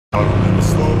I don't ever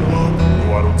slow up,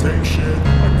 no I don't take shit.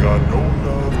 I got no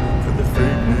love for the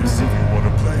fakeness. If you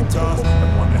wanna play tough and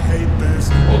wanna hate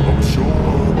this, I'll always show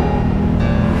up.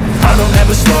 I don't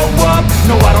ever slow up,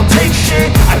 no I don't take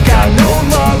shit. I got no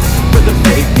love for the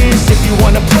fakeness. If you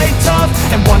wanna play tough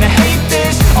and wanna hate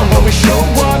this, I'll always show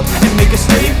up and make a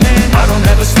statement. I don't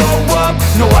ever slow up,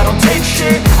 no I don't take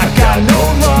shit. I got no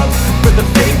love for the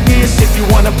fakeness. If you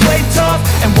wanna play tough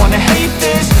and wanna hate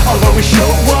this, I'll always show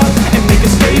up and make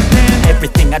a statement.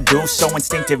 Everything I do so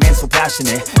instinctive and so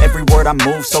passionate. Every word I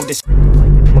move so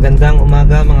Magandang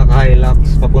umaga mga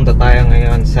ka-Hilux. Papunta tayo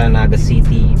ngayon sa Naga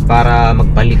City para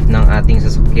magpa-lift ng ating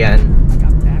sasakyan.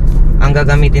 Ang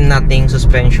gagamitin nating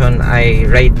suspension ay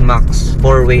Ridemax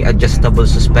 4-way adjustable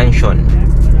suspension.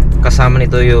 Kasama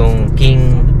nito yung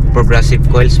King Progressive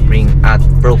Coil Spring at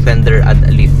Pro Fender Add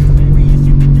a Lift.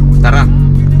 Tara!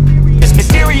 It's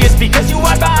mysterious because you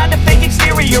hide behind a fake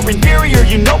exterior. Inferior,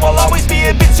 you know I'll always be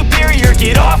a bit superior.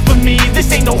 Get off of me,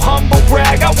 this ain't no humble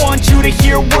brag. I want you to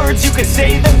hear words, you can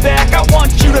say them back. I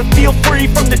want you to feel free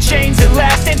from the chains at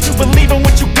last, and to believe in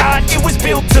what you got, it was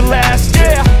built to last,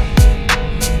 yeah.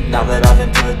 Now that I've been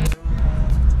put.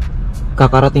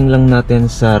 Kakarating lang natin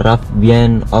sa Rough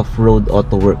Bien Off-Road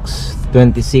Auto Works,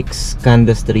 26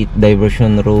 Kanda Street,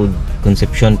 Diversion Road,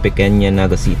 Concepcion, Pequeña,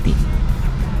 Naga City.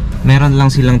 Meron lang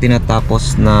silang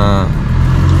tinatapos na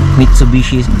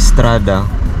Mitsubishi Strada,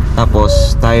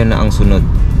 tapos tayo na ang sunod.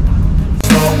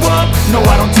 No,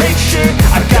 I don't take shit.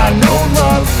 I got no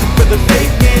love for the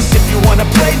fakeness. If you wanna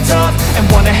play tough and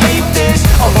wanna hate this,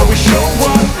 I'll always show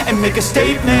up and make a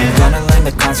statement. Gonna learn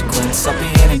the consequence of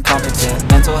being incompetent.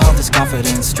 Mental health is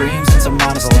confidence, dreams and some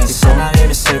honesty. So I'm not here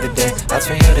to save the day,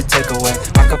 that's for you to take away.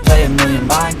 I could play a million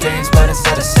mind games, but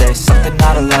instead I say something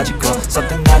not illogical,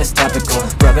 something that is topical.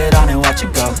 Rub it on and watch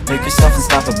it go, make yourself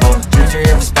unstoppable. Dreams are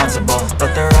irresponsible,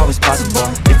 but they're always possible.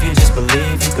 If you just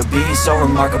believe, you could be so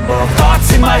remarkable.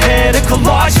 Thoughts in my head, a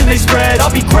collage and they spread.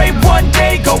 I'll be great one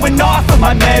day, going off of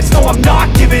my meds. No, I'm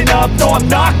not giving up, no, I'm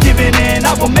not giving in.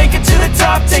 I will make it to the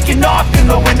top, taking off in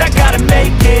the wind. I gotta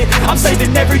make it, I'm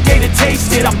saving every day to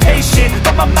taste it. I'm patient,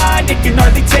 but my mind, it can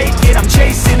hardly take it. I'm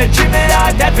chasing a dream that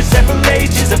I've had for several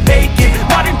ages. A vacant,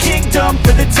 modern kingdom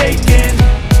for the taking.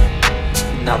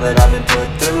 Now that I've been put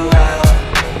through hell,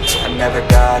 I never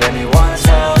got anyone's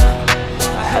help.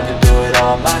 I had to do it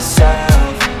all myself.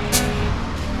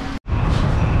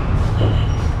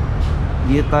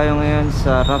 Dito tayo ngayon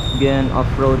sa Rough Bien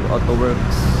Off-Road Auto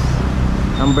Works,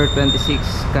 number 26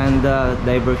 Kanda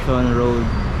Diversion Road,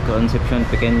 Concepcion,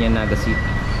 Pequeña, Naga City,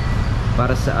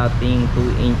 para sa ating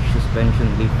 2-inch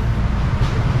suspension lift.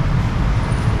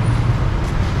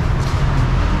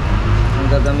 Ang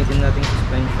gagamitin nating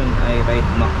suspension ay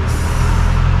Ridemax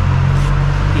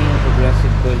King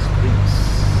Progressive Coil Springs.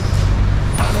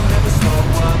 I don't ever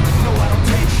slow up, no I don't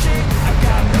take shit. I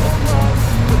got no love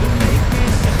for the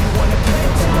fakeness. If you wanna play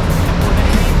tough, you wanna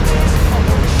hate this, I'll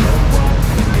always show up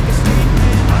and make a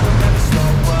statement. I don't ever slow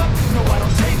up, no I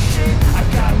don't take shit. I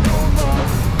got no love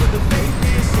for the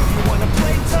fakeness. If you wanna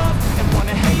play tough and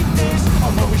wanna hate this,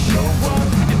 I'll always show up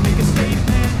and make a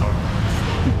statement. I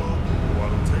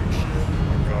don't take shit.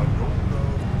 I got no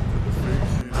love for the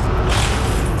fakeness.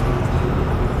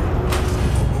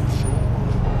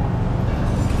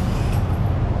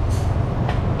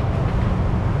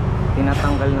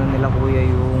 Tinatanggal na nila kuya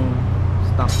yung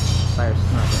stock tires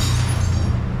natin.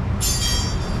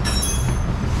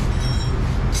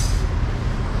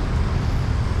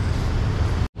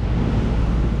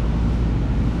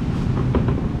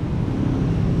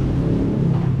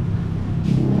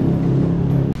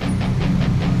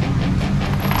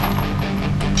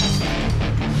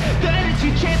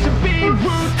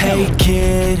 Hey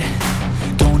kid,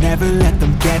 don't ever let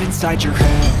them get inside your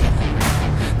head.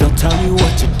 They'll tell you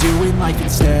what to do in life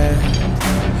instead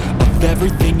of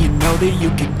everything you know that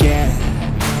you could get.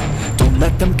 Don't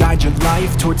let them guide your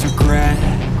life towards regret.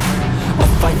 I'll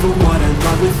fight for what I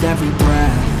love with every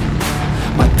breath.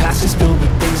 My past is filled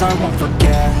with things I won't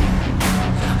forget.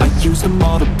 I use them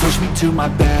all to push me to my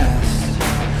best.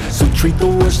 So treat the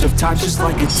worst of times just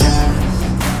like a test.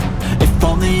 If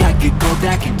only I could go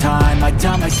back in time, I'd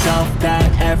tell myself that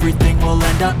everything will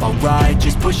end up alright.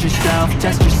 Just push yourself,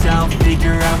 test yourself,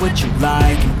 figure out what you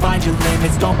like, and find your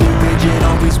limits, don't be rigid,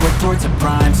 always work towards a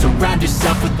prime. Surround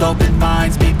yourself with open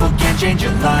minds, people can change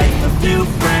your life. A few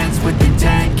friends with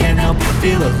intent can help you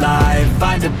feel alive.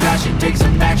 Find a passion, take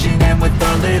some action, and with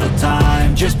a little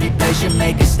time, just be patient,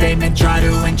 make a statement, try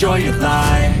to enjoy your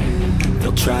life.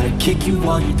 They'll try to kick you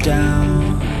while you're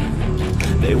down,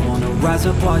 they wanna rise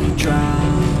up while you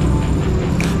drown.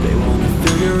 They wanna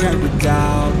fill your head with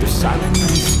doubt. They're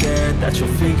silently scared that you'll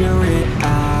figure it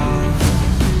out.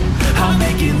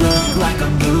 look like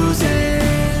I'm losing,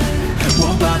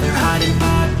 won't bother hiding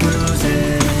my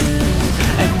bruises.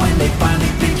 And when they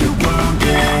finally think you're wounded,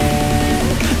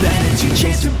 then it's your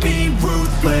chance to be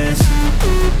ruthless.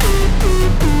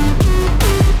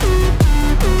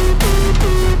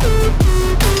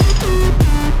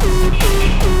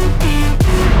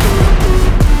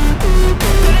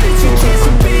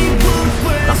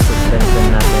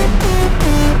 Suspension natin.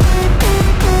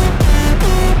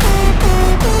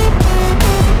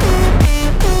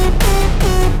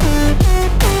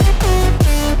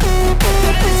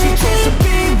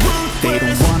 They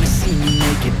don't wanna see me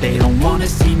make it, they don't wanna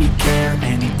see me care.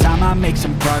 Anytime I make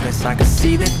some progress, I can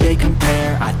see that they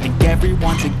compare. I think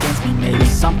everyone's against me, maybe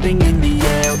something in the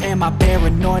air. Am I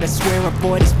paranoid? I swear a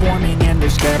void is forming and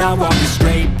they're scared I walk a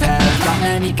straight path. Not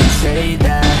many can say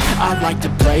that. I like to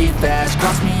play fast,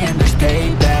 cross me and there's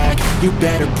payback. You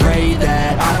better pray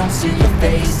that I don't see your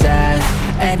face at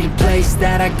any place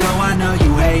that I go. I know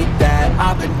you hate that.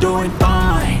 I've been doing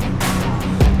fine,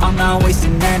 I'm not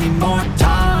wasting any more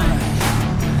time.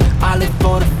 I live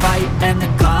for the fight and the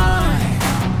climb,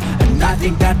 and I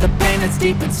think that the pain that's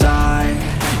deep inside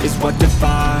is what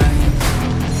defines.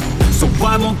 So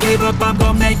I won't give up, I'm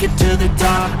gonna make it to the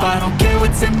top. I don't care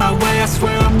what's in my way, I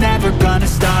swear I'm never gonna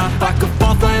stop. I could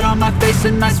fall flat on my face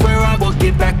and I swear I will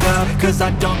get back up, cause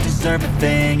I don't deserve a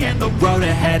thing and the road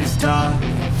ahead is tough.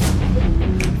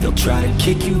 They'll try to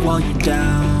kick you while you're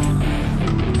down,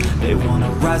 they wanna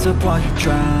rise up while you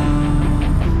drown.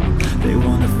 They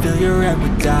wanna fill your head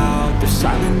with doubt, they're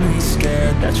silently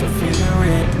scared that you'll figure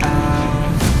it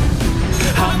out.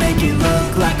 I'll make it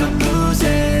look like I'm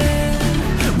losing,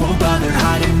 won't bother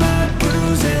hiding my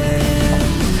bruises.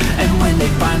 And when they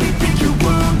finally think you're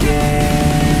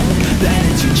wounded, then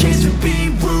it's your chance to be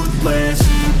ruthless.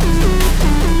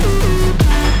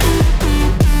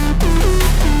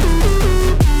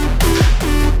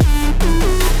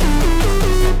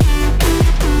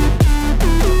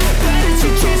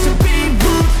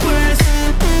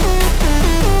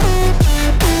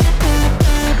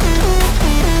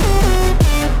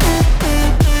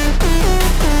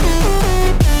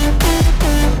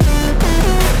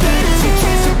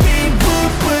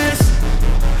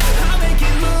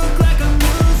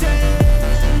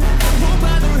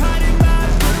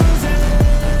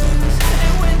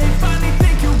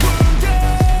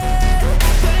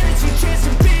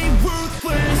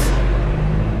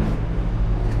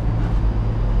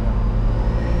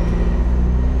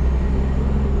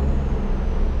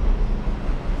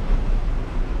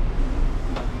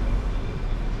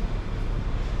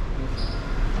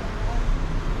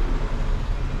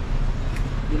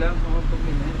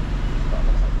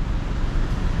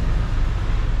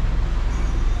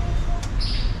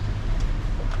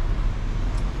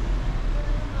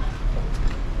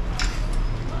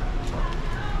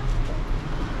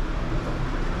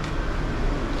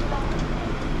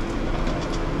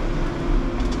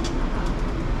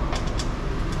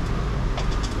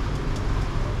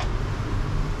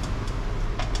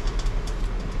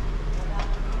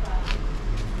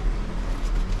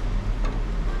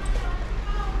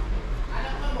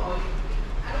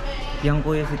 Yan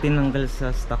kuya si tinanggal sa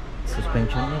stock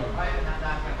suspension niya.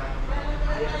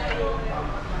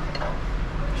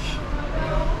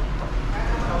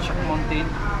 Shock mounting.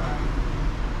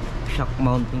 Shock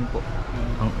mounting po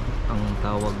ang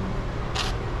tawag.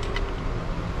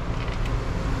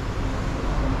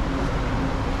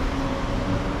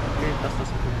 Okay, tapos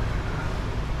po.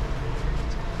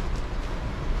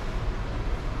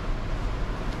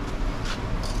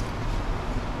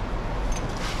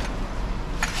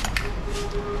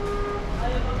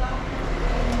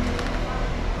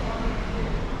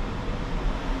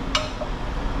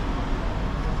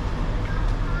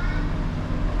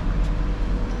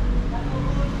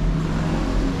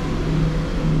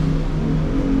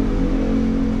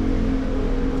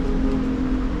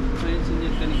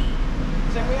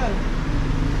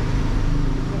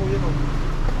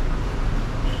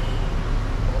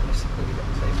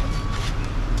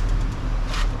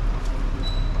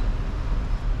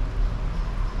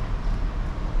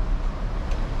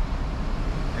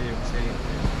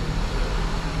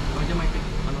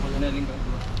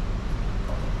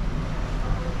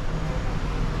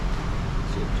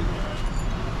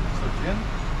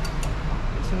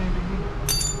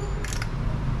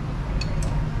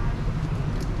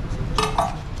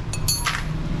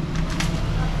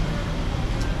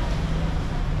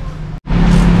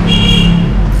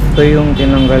 Ito yung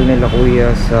tinanggal nila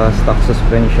kuya sa stock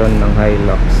suspension ng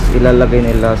Hilux. Ilalagay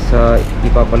nila sa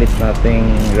ipapalit nating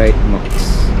Ridemax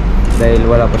dahil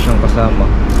wala pa siyang kasama.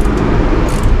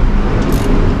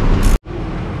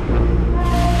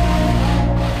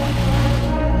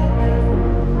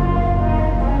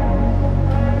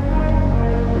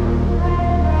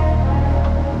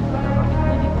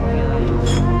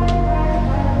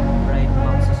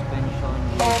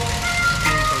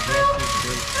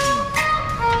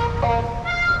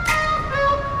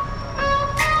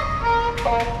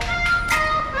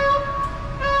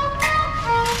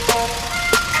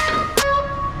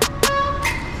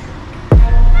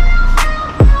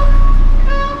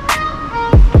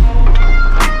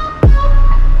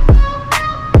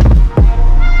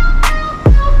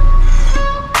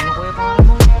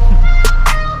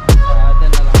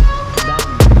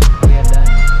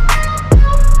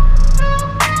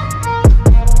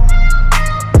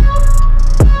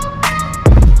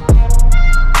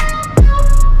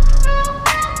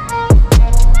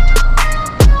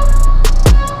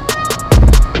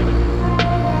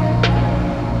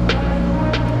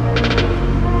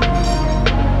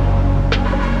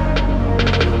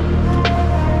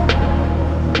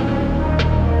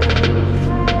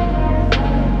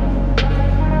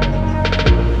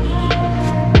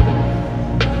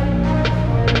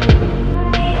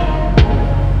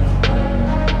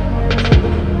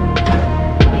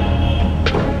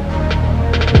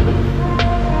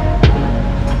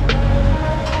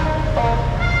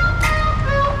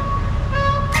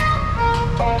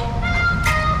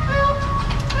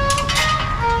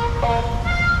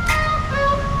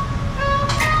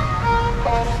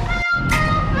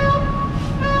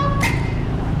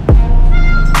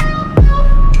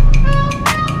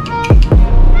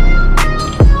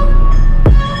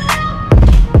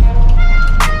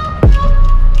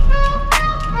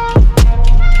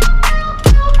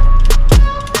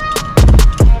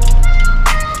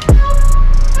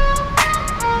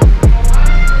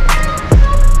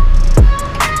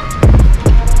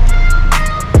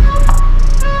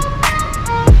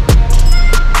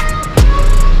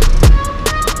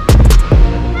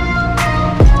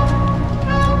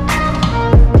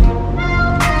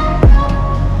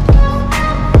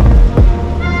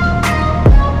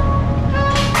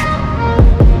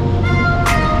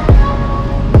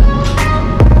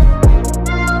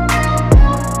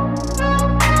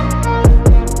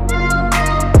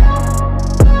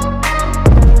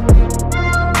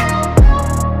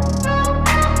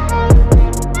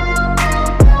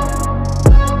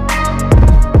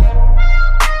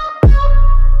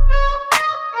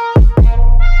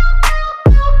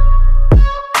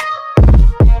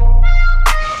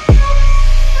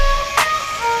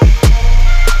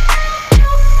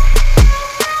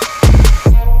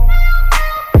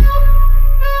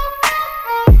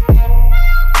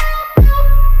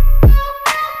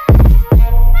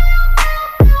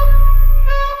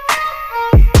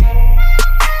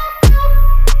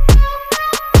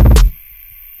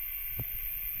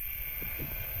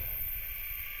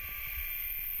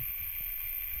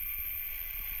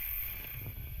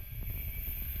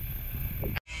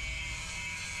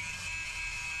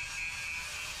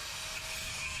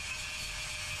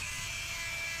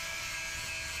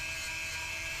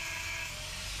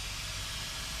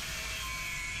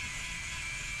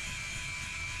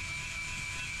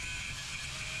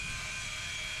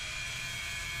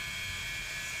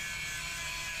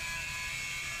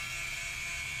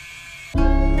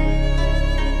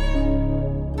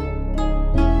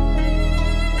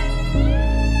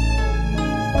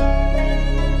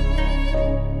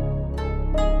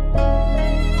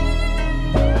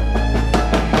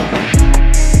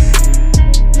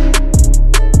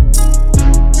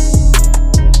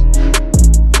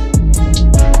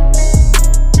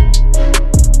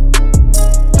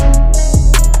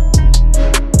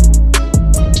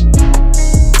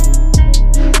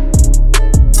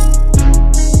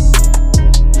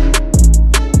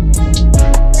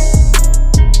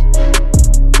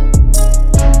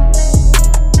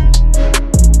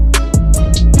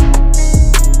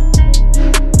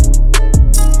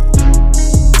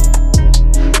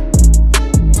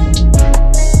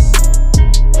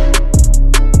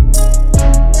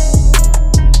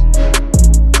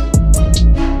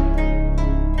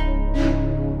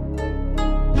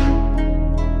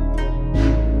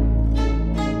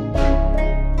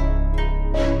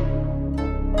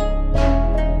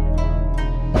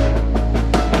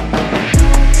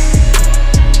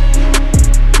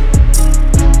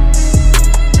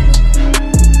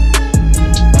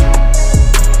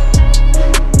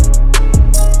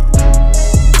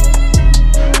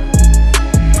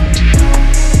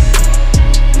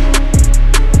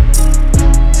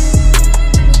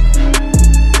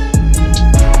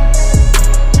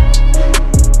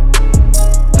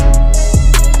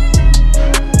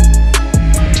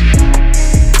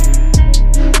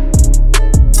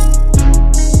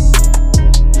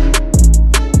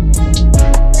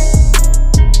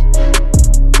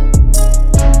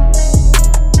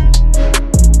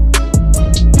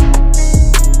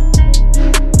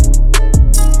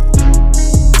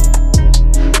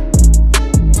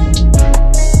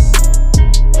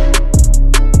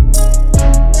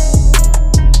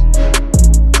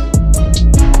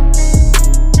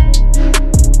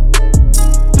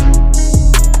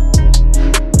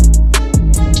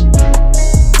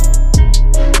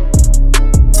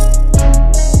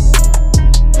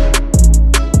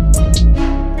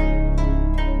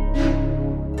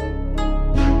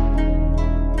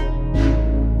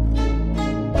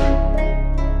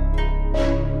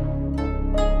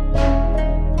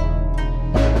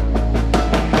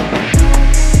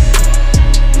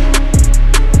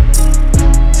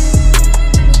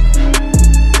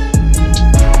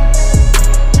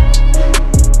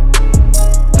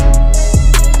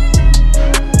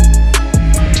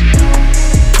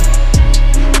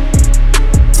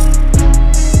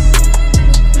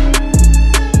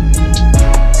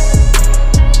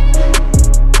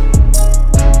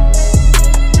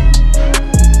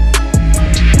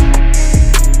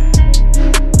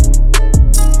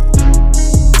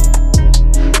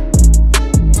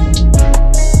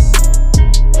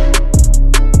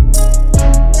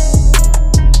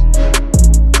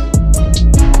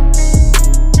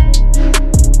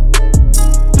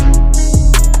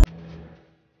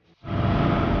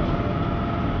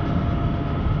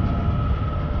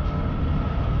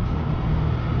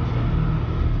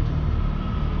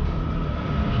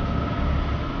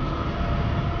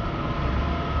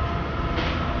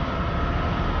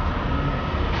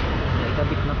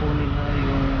 nila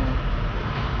yung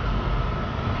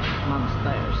Max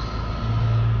tires.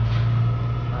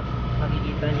 At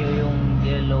nakikita nyo yung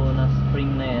yellow na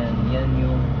spring na yan, yan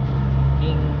yung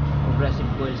King Progressive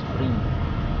Coil Spring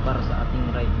para sa ating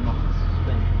Ridemax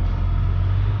suspension.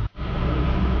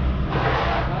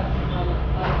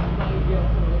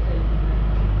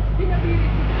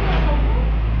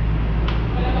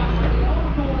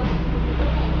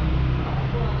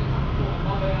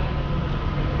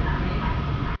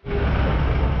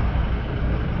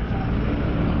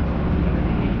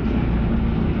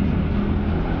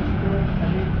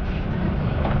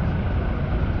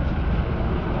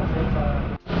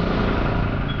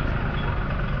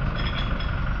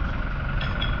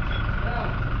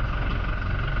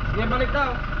 Sige, balik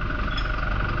daw.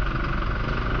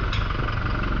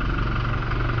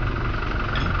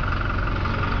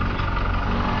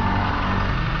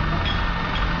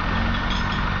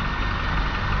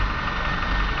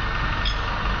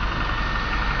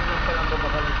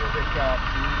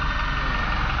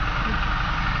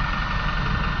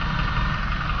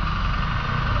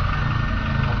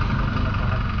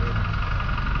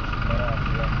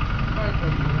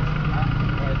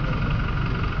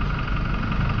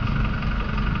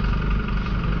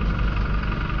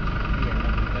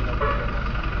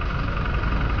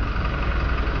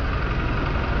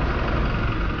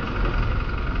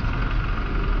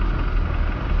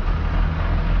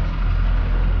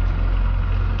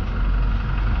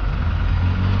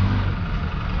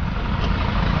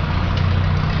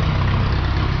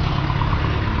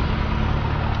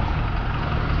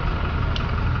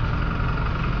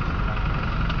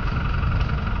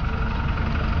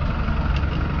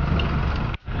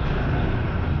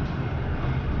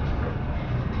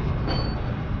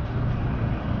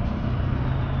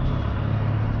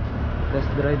 Test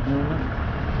drive muna.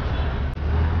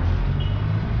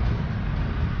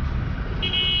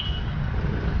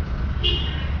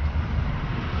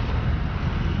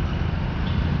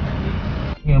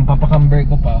 Yung papakambir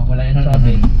ko pa, wala yan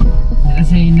sabit.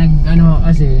 Kasi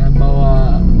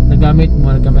halimbawa nagamit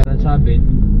mo, nagkamera sabit.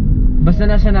 Basta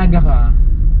nasa naga ka,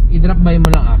 i-drop by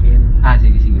mo lang akin.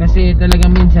 Sige, sige. Kasi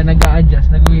talagang minsan nag-a-adjust,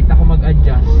 nag-wait ako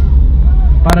mag-adjust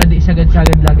para di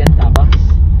sagad-sagad lagi ang tabaks.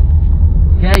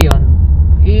 Kaya yun,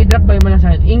 i-drop by mo lang sa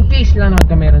akin in case lang na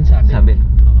magkameron sabit. Sabit.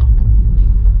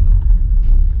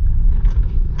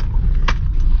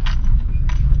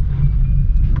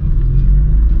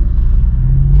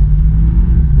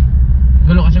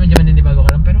 Gulo kasi medyo hindi bago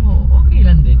ka lang, pero okay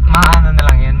lang din. Maano na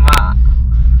lang yan,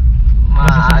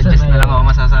 ma-adjust na lang ako,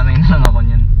 masasanay na lang ako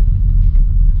niyan.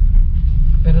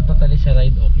 Pero totally sa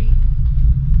ride okay.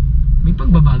 May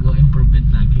pagbabago,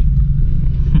 improvement lagi.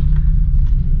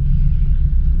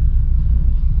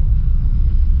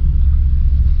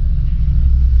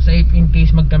 Safe in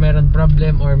case magkameron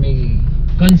problem or may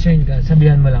concern ka,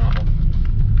 sabihan mo lang ako.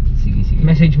 Sige, sige.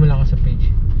 Message mo lang ako sa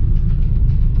page.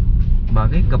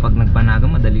 Bagay, kapag nagpanaga,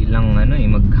 madali lang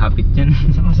maghapit yan.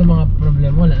 Saka sa mga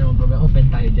problema, wala namang problema. Open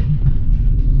tayo dyan.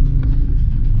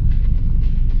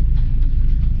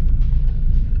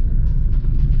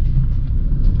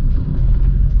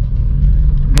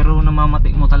 Pero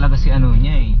namamatay mo talaga si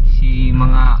si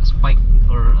mga spike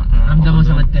or Ramdam mo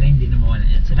sa mud terrain, hindi na mawala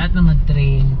yan. Sa lahat ng mud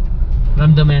terrain,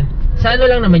 ramdam mo yan. Sa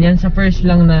lang naman yan, sa first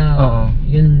lang na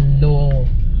yung low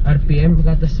RPM,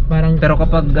 tapos parang pero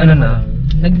kapag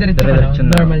nagdiretso ka lang,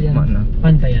 normal yan,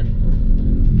 pantay yan.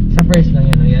 Sa first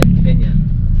lang yan, yan, ganyan.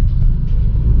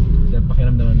 Kaya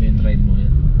pakiramdaman mo yung ride mo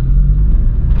yan.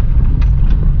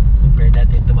 Compare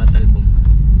dati yung tumatalbog.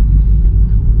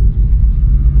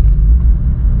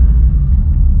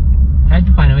 Kahit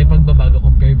paano may pagbabago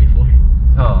compare before.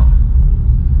 Oo.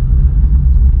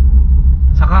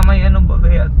 Saka may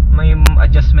may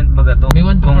adjustment baga to. May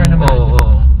 1 to 4 naman.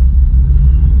 Oo.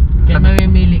 Kaya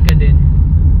mamimili ka din.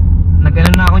 Na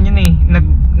ako niyan eh.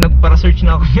 Nagpara-search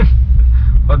na ako niyan.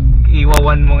 Pag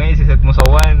iwawan mo ngayon, siset mo sa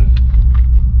 1.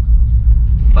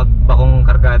 Pag bakong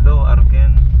kargado, ark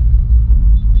yan.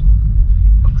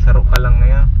 Pag saro ka lang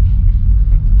ngayon.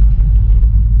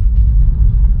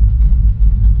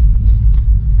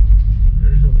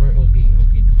 Super okay.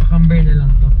 Pakamber na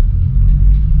lang to.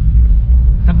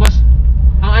 Tapos,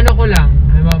 ang ko lang,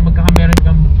 magkakameron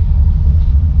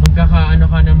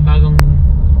ka ng bagong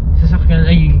sasakyan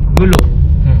ay gulong.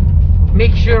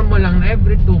 Make sure mo lang na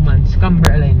every 2 months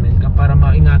camber alignment ka para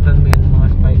maingatan mo yung mga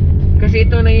spike. Kasi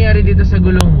ito nangyayari dito sa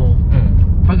gulong mo.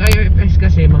 Pag IFS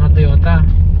kasi mga Toyota,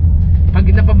 pag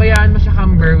napabayaan mo sa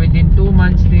camber within 2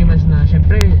 months, 3 months na,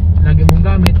 syempre lagi mong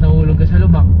gamit, nahulog ka sa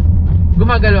lubak,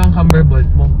 gumagalaw ang camber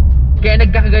bolt mo. Kaya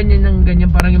nagkakaganyan ng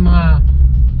ganyan, parang yung mga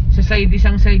Sa side,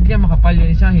 isang side niya makapal,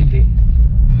 yung isa hindi.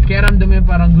 Kaya ramdam mo yung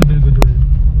parang gudul-gudul.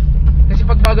 Kasi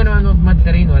pag bago naman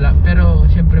mag-terrain, wala. Pero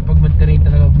syempre pag mag-terrain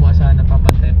talaga, bumasa na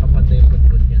papantay yung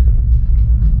pudpud yan.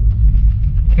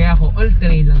 Kaya ako,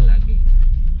 all-terrain lang lagi.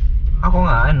 Ako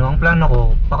nga, ang plano ko,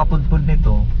 pakapudpud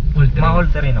nito,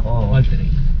 ma-all-terrain ako.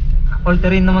 All-terrain.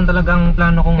 All-terrain naman talaga ang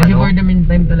plano kong Kasi for the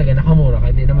meantime talaga, nakamura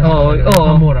ka. Hindi naman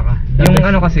nakamura ka.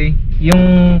 Yung kasi, yung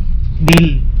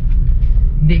deal.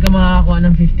 Hindi ka makakakuha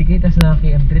ng 50k, tapos na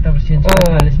Km3, tapos yun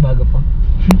alis bago pa.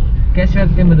 Kaya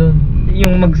swerte mo dun.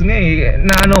 Yung mags nga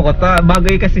ko,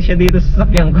 bagay kasi siya dito sa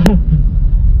sasakyan ko.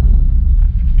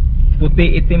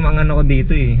 Puti itim ang ko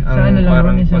dito Ang sa ano lang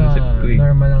parang naman concept ko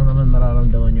normal lang naman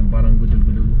mararamdaman yung parang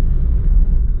gudul-gudul.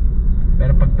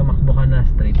 Pero pag tumakbo ka na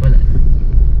straight, wala na.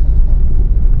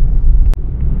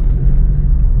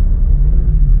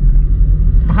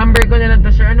 Pa-camber ko na lang to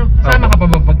sir, sama ka pa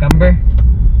ba pag-camber?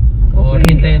 O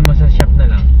hintayin mo sa shop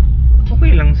na lang?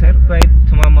 Okay lang sir, kahit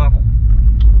sumama ako.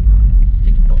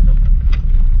 Sige po, no?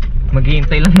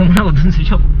 Maghihintay lang naman ako dun sa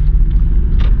shop.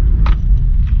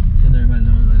 Sa normal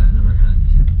naman, wala naman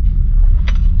halos.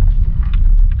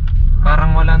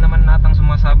 Parang wala naman natang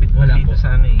sumasabit Wala dito po.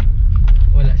 sa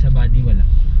Wala, sa body wala.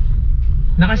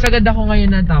 Nakasagad ako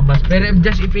ngayon ng tabas, pero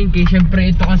just if in case, syempre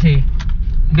ito kasi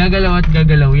gagalaw at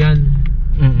gagalaw yan.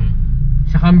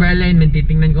 Sa camber alignment,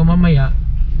 titingnan ko mamaya.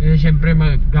 Kasi syempre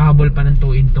maghahabol pa ng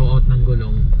 2 in 2 out ng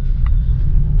gulong.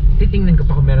 Titingnan ko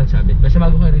pa kung meron sabit. Basta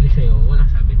bago ko release sa'yo, walang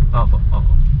sabit. Opo.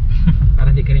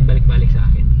 Para di ka rin balik-balik sa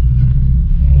akin.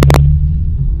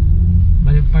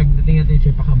 Balik pagdating natin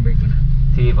sa'yo, pa-camber ko na.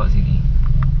 Sige po, sige.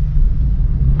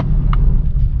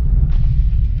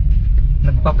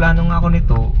 Nagpaplano nga ako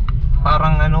nito.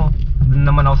 Parang dun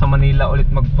naman ako sa Manila ulit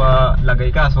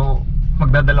magpalagay, kaso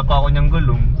magdadala pa ako niyang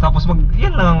gulong. Tapos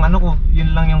yan lang ang ko,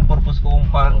 yun lang yung purpose ko kung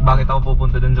bakit ako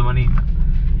pupunta dun sa Manila.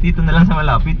 Dito na lang sa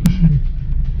malapit.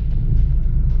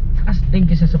 Thank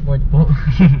you sa support po.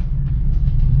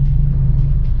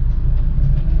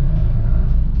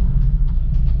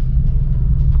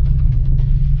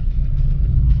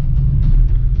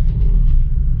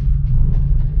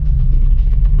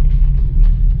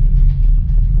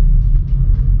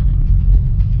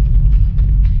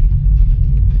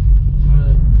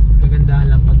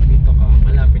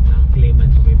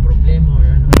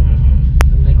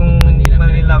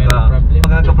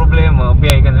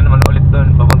 Biyay ka na naman ulit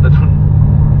doon, papunta doon.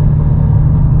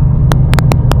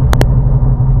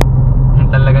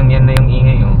 Talagang yan na yung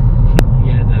ingay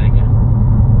Yan talaga.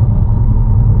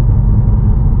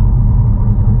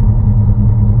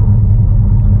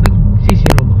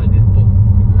 Nagsisiro ba ka dito?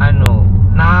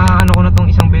 Ko na tong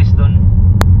isang beses doon.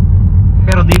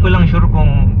 Pero di ko lang sure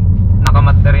kung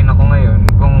nakamatte rin ako ngayon.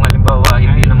 Kung halimbawa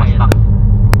hindi na ma-stock.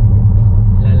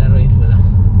 Lalaroin mo lang.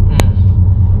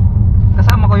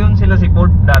 Kasama ko yun sila si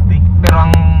Ford dati. Pero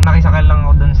ang nakisakay lang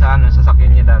ako dun sa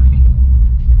sasakyan niya dati.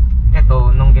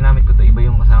 Eto, nung ginamit ko to, iba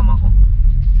yung kasama ko.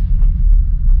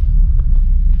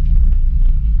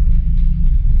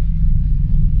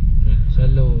 Sa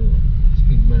low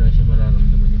speed mo na siya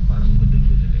mararamdaman yung parang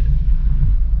gudul-gudul yan.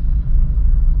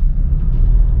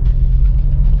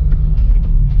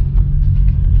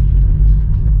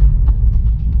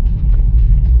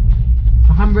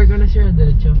 Pa-camber ko na siya,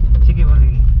 diretso. Sige ba,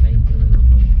 sige. Line ko na lang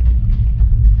po.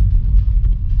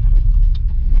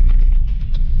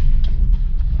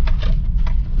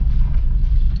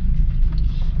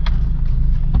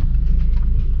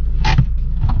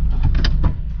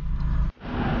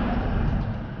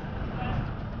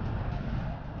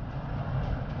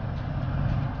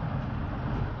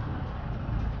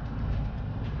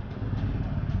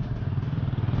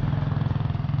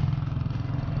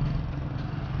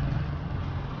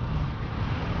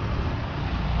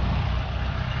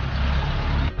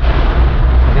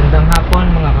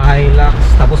 Hilux,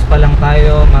 tapos pa lang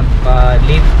tayo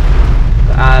magpa-lift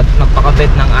at magpakabit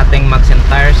ng ating mags and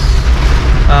tires.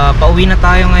 Pauwi na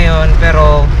tayo ngayon,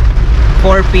 pero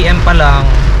 4 PM pa lang,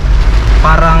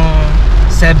 parang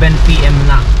 7 PM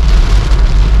na.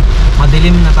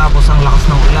 Madilim na, tapos ang lakas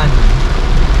ng ulan.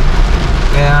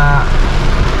 Kaya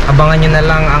abangan nyo na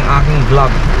lang ang aking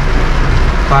vlog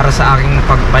para sa aking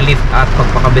pagpa-lift at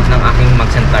pagpakabit ng aking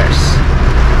mags and tires.